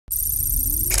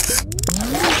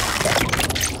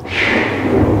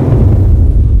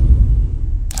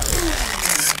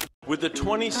With the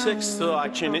 26th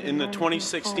selection in the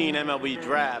 2016 MLB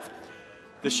Draft,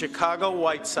 the Chicago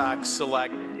White Sox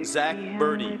select Zack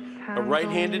Burdi, a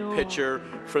right-handed pitcher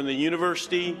from the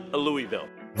University of Louisville.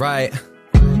 Right.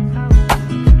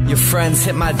 Your friends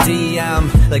hit my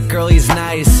DM, like, girl, he's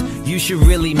nice, you should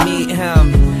really meet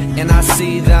him. And I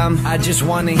see them, I just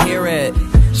wanna hear it.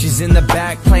 She's in the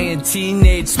back playing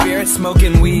Teenage Spirit,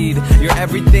 smoking weed. You're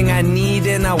everything I need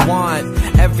and I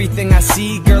want. Everything I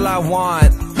see, girl, I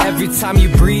want. Every time you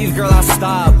breathe, girl, I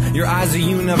stop. Your eyes are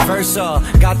universal.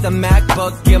 Got the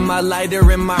MacBook in my lighter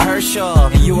in my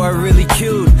Herschel. You are really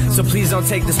cute, so please don't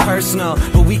take this personal.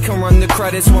 But we can run the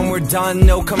credits when we're done,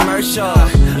 no commercial.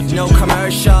 No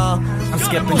commercial. I'm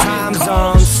skipping time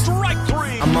zones.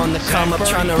 I'm on the come up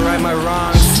trying to right my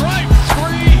wrongs.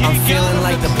 I'm feeling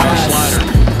like the best.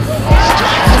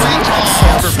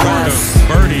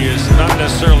 Burdi is not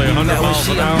necessarily 100 miles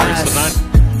an hour, it's the 9.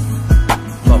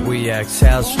 But we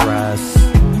exhale stress.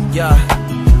 Yeah,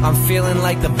 I'm feeling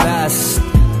like the best,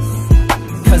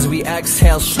 cause we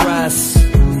exhale stress.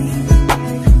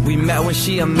 We met when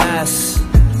she a mess,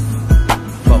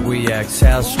 but we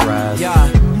exhale stress. Yeah,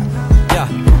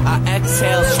 I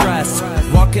exhale stress.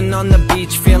 Walking on the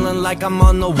beach, feeling like I'm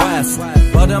on the west,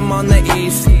 but I'm on the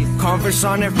east. Converse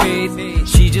on her feet,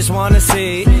 she just wanna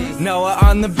see Noah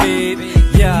on the beat.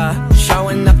 Yeah,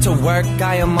 showing up to work,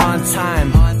 I am on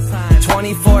time.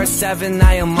 24/7,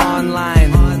 I am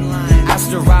online.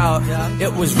 Asked her out,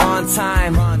 it was wrong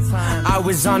time. I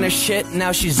was on her shit,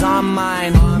 now she's on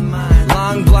mine.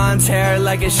 Long blonde hair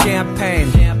like it's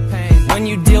champagne. When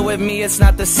you deal with me, it's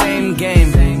not the same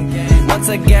game. Once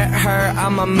I get her,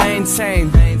 I'ma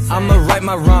maintain. I'ma right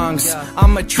my wrongs,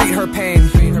 I'ma treat her pain.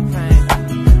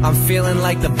 I'm feeling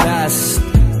like the best,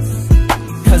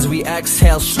 cause we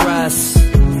exhale stress.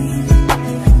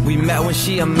 We met when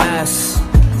she a mess.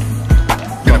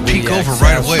 Gonna peek over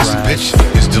right away as the pitch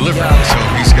is delivered, so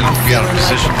he's gonna be out of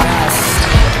position.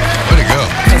 Way to go.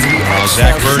 Well,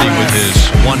 Zack Burdi with his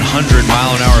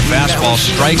 100-mile-an-hour fastball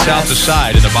strikes out the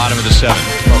side in the bottom of the 7th.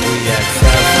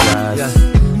 Yeah,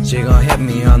 she gon' hit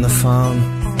me on the phone.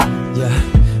 Yeah,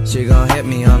 she gon' hit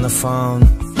me on the phone.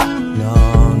 No,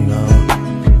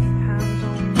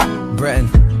 Britain.